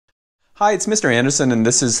Hi, it's Mr. Andersen, and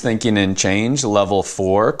this is Thinking and Change, Level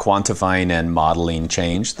 4, Quantifying and Modeling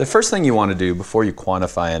Change. The first thing you want to do before you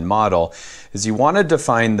quantify and model is you want to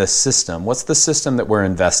define the system. What's the system that we're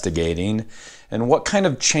investigating, and what kind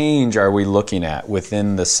of change are we looking at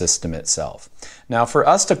within the system itself? Now, for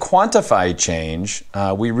us to quantify change,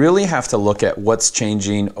 we really have to look at what's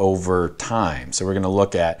changing over time. So we're going to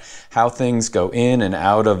look at how things go in and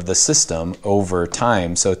out of the system over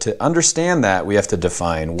time. So to understand that, we have to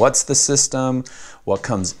define what's the system, what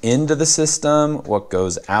comes into the system, what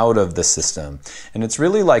goes out of the system. And it's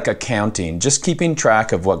really like accounting, just keeping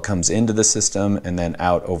track of what comes into the system and then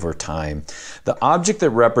out over time. The object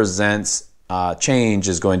that represents change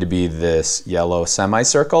is going to be this yellow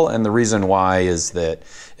semicircle, and the reason why is that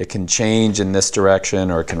it can change in this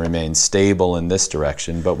direction or it can remain stable in this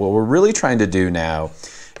direction. But what we're really trying to do now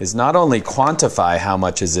is not only quantify how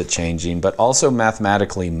much is it changing, but also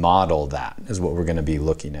mathematically model that is what we're going to be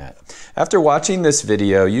looking at. After watching this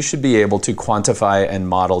video, you should be able to quantify and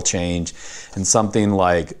model change in something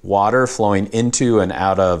like water flowing into and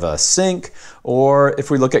out of a sink, or if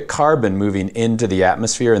we look at carbon moving into the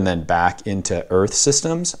atmosphere and then back into Earth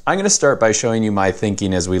systems. I'm going to start by showing you my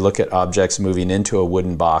thinking as we look at objects moving into a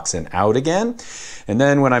wooden box and out again. And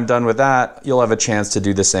then when I'm done with that, you'll have a chance to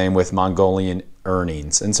do the same with Mongolian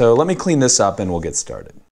earnings. And so let me clean this up and we'll get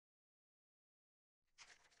started.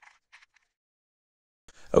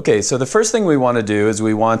 Okay, so the first thing we want to do is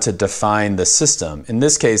we want to define the system. In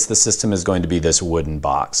this case, the system is going to be this wooden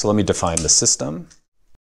box. So let me define the system.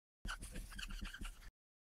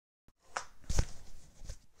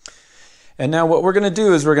 And now what we're going to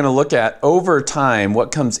do is we're going to look at over time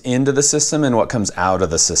what comes into the system and what comes out of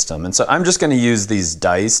the system. And so I'm just going to use these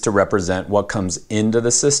dice to represent what comes into the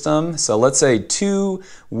system. So let's say 2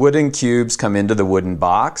 wooden cubes come into the wooden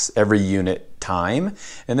box every unit time.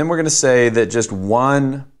 And then we're going to say that just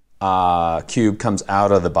 1 cube comes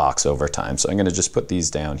out of the box over time. So I'm going to just put these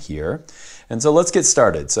down here. And so let's get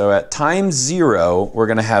started. So at time 0, we're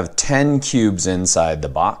going to have 10 cubes inside the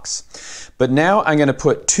box. But now I'm going to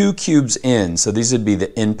put 2 cubes in. So these would be the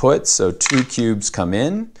inputs. So 2 cubes come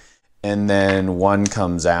in, and then 1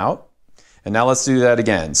 comes out. And now let's do that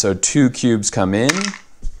again. So 2 cubes come in,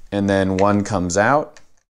 and then 1 comes out.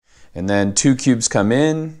 And then 2 cubes come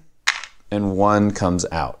in, and 1 comes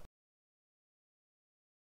out.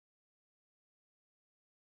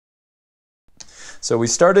 So we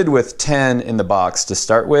started with 10 in the box to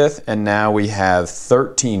start with, and now we have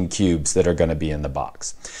 13 cubes that are going to be in the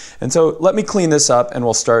box. And so let me clean this up and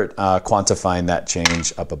we'll start quantifying that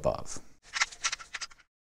change up above.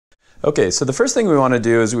 Okay, so the first thing we want to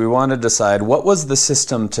do is we want to decide what was the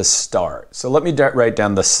system to start. So let me write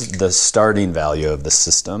down the starting value of the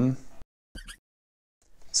system.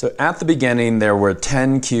 So at the beginning there were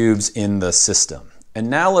 10 cubes in the system. And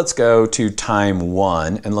now let's go to time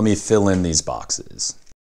 1 and let me fill in these boxes.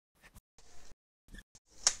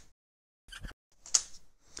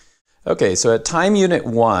 Okay, so at time unit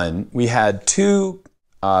 1, we had 2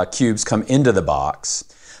 cubes come into the box.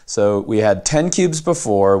 So we had 10 cubes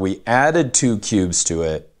before, we added 2 cubes to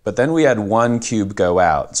it, but then we had 1 cube go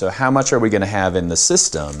out. So how much are we going to have in the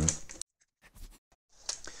system?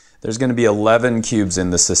 There's going to be 11 cubes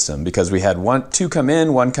in the system because we had 2 come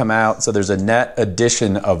in, 1 come out, so there's a net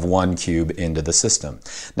addition of 1 cube into the system.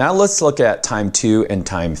 Now let's look at time 2 and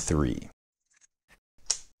time 3.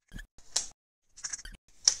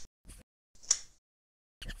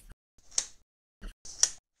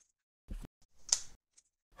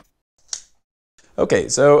 Okay,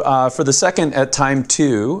 so for the second at time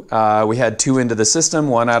 2, we had 2 into the system,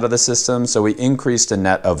 1 out of the system, so we increased a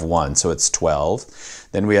net of 1, so it's 12.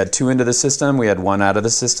 Then we had 2 into the system, we had 1 out of the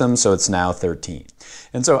system, so it's now 13.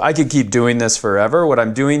 And so I could keep doing this forever. What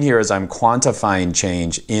I'm doing here is I'm quantifying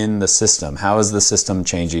change in the system. How is the system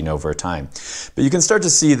changing over time? But you can start to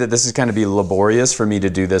see that this is going to be laborious for me to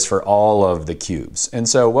do this for all of the cubes. And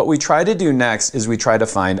so what we try to do next is we try to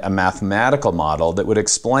find a mathematical model that would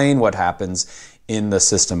explain what happens in the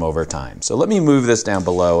system over time. So let me move this down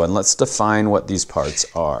below and let's define what these parts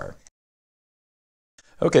are.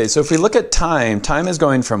 Okay, so if we look at time, time is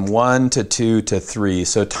going from 1 to 2 to 3.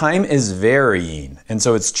 So time is varying, and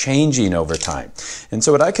so it's changing over time. And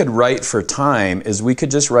so what I could write for time is we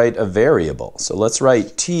could just write a variable. So let's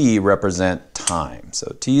write t represent time.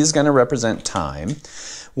 So t is going to represent time.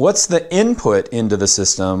 What's the input into the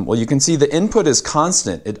system? Well, you can see the input is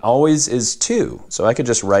constant. It always is 2. So I could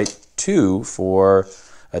just write 2 for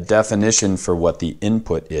a definition for what the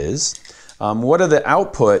input is. What are the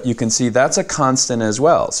output? You can see that's a constant as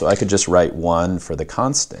well. So I could just write 1 for the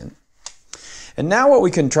constant. And now what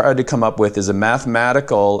we can try to come up with is a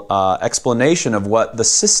mathematical explanation of what the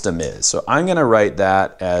system is. So I'm going to write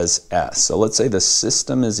that as S. So let's say the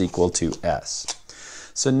system is equal to S.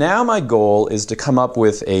 So now my goal is to come up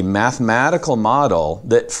with a mathematical model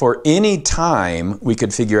that for any time we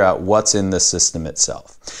could figure out what's in the system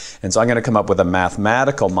itself. And so I'm going to come up with a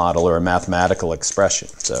mathematical model or a mathematical expression.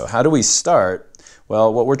 So how do we start?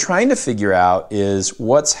 Well, what we're trying to figure out is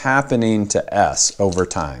what's happening to S over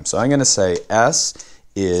time. So I'm going to say S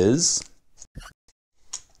is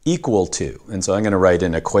equal to, and so I'm going to write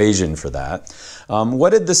an equation for that.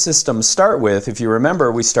 What did the system start with? If you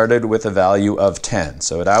remember, we started with a value of 10.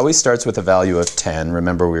 So it always starts with a value of 10.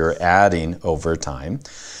 Remember, we were adding over time.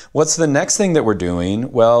 What's the next thing that we're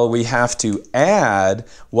doing? Well, we have to add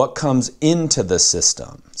what comes into the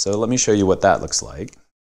system. So let me show you what that looks like.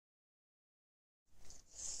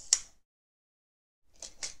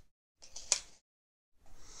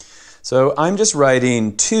 So I'm just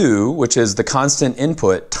writing 2, which is the constant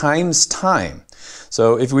input, times time.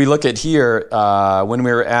 So if we look at here, when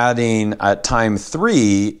we were adding at time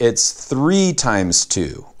 3, it's 3 times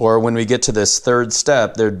 2. Or when we get to this third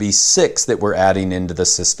step, there'd be 6 that we're adding into the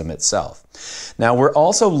system itself. Now we're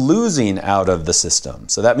also losing out of the system.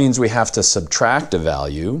 So that means we have to subtract a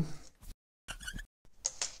value.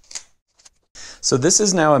 So this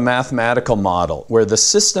is now a mathematical model where the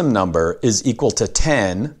system number is equal to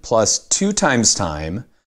 10 plus 2 times time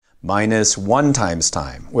minus 1 times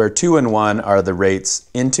time, where 2 and 1 are the rates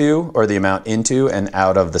into, or the amount into and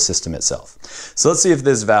out of the system itself. So let's see if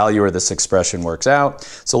this value or this expression works out.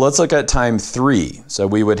 So let's look at time 3. So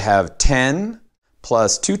we would have 10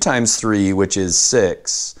 plus 2 times 3, which is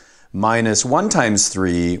 6, minus 1 times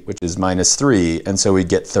 3, which is minus 3, and so we'd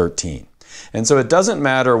get 13. And so it doesn't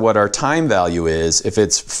matter what our time value is. If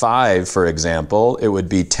it's 5, for example, it would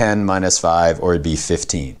be 10 minus 5, or it'd be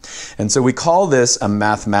 15. And so we call this a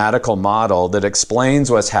mathematical model that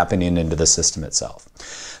explains what's happening into the system itself.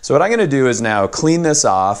 So what I'm going to do is now clean this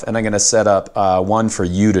off, and I'm going to set up one for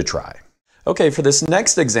you to try. Okay, for this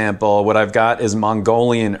next example, what I've got is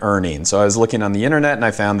Mongolian earnings. So I was looking on the internet and I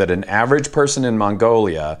found that an average person in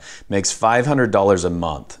Mongolia makes $500 a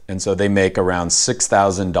month. And so they make around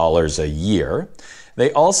 $6,000 a year.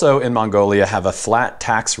 They also, in Mongolia, have a flat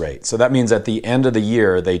tax rate. So that means at the end of the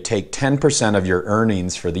year, they take 10% of your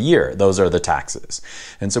earnings for the year. Those are the taxes.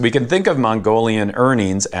 And so we can think of Mongolian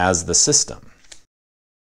earnings as the system.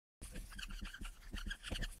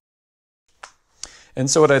 And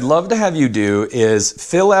so what I'd love to have you do is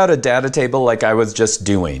fill out a data table like I was just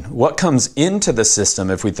doing. What comes into the system,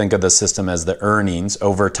 if we think of the system as the earnings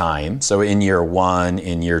over time, so in year 1,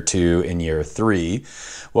 in year 2, in year 3,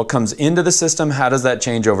 what comes into the system, how does that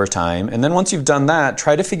change over time? And then once you've done that,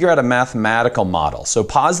 try to figure out a mathematical model. So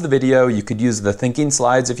pause the video. You could use the thinking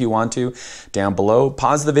slides if you want to down below.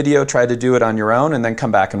 Pause the video, try to do it on your own, and then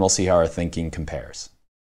come back and we'll see how our thinking compares.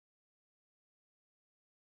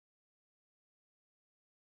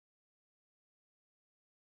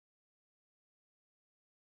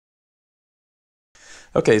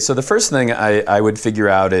 Okay, so the first thing I would figure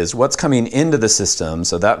out is what's coming into the system.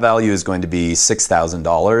 So that value is going to be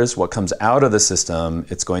 $6,000. What comes out of the system,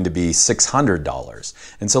 it's going to be $600.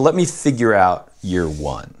 And so let me figure out year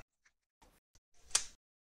 1.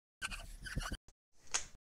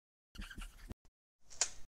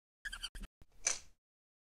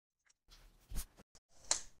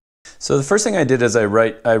 So the first thing I did is I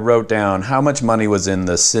wrote down how much money was in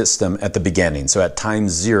the system at the beginning. So at time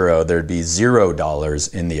 0, there'd be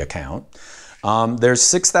 $0 in the account. There's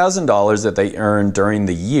 $6,000 that they earned during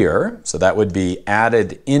the year. So that would be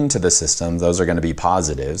added into the system. Those are going to be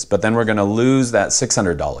positives. But then we're going to lose that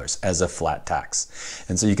 $600 as a flat tax.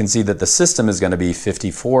 And so you can see that the system is going to be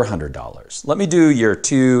 $5,400. Let me do year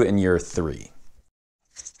 2 and year 3.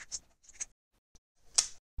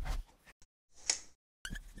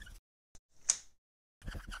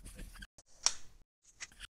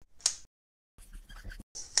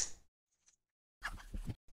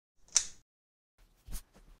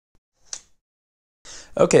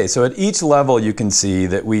 Okay, so at each level you can see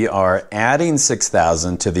that we are adding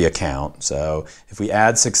 6,000 to the account. So if we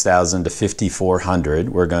add 6,000 to 5,400,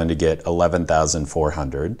 we're going to get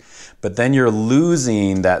 11,400. But then you're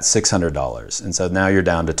losing that $600. And so now you're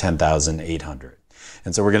down to 10,800.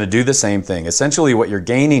 And so we're going to do the same thing. Essentially what you're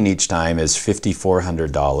gaining each time is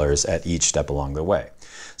 $5,400 at each step along the way.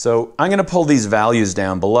 So I'm going to pull these values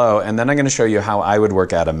down below, and then I'm going to show you how I would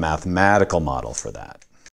work out a mathematical model for that.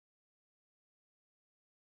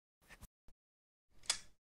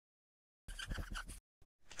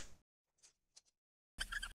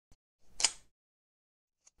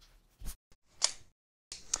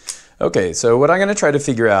 Okay, so what I'm going to try to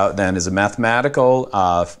figure out then is a mathematical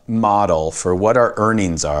model for what our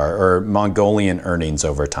earnings are, or Mongolian earnings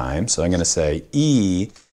over time. So I'm going to say E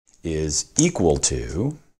is equal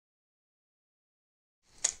to,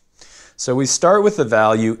 so we start with the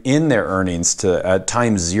value in their earnings to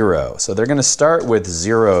times 0. So they're going to start with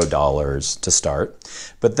 $0 to start.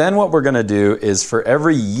 But then what we're going to do is for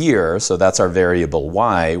every year, so that's our variable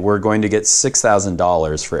y, we're going to get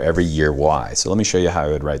 $6,000 for every year y. So let me show you how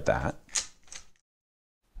I would write that.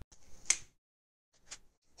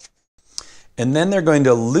 And then they're going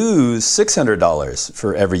to lose $600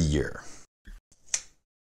 for every year.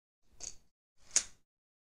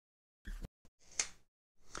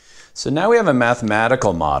 So now we have a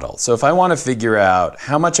mathematical model. So if I want to figure out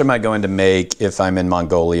how much am I going to make if I'm in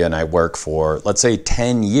Mongolia and I work for, let's say,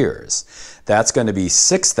 10 years, that's going to be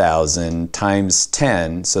 6,000 times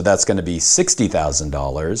 10, so that's going to be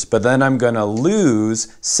 $60,000. But then I'm going to lose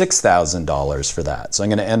 $6,000 for that. So I'm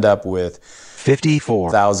going to end up with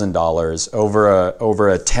 $54,000 over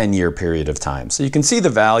a 10-year period of time. So you can see the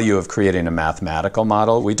value of creating a mathematical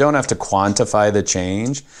model. We don't have to quantify the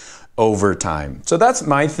change over time. So that's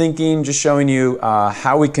my thinking, just showing you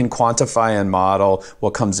how we can quantify and model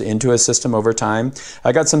what comes into a system over time.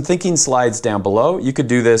 I got some thinking slides down below. You could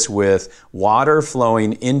do this with water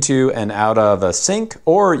flowing into and out of a sink,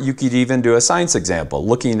 or you could even do a science example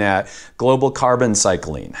looking at global carbon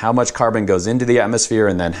cycling, how much carbon goes into the atmosphere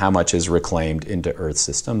and then how much is reclaimed into Earth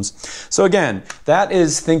systems. So again, that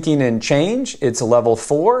is thinking and change. It's level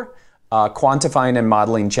 4, quantifying and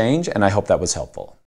modeling change, and I hope that was helpful.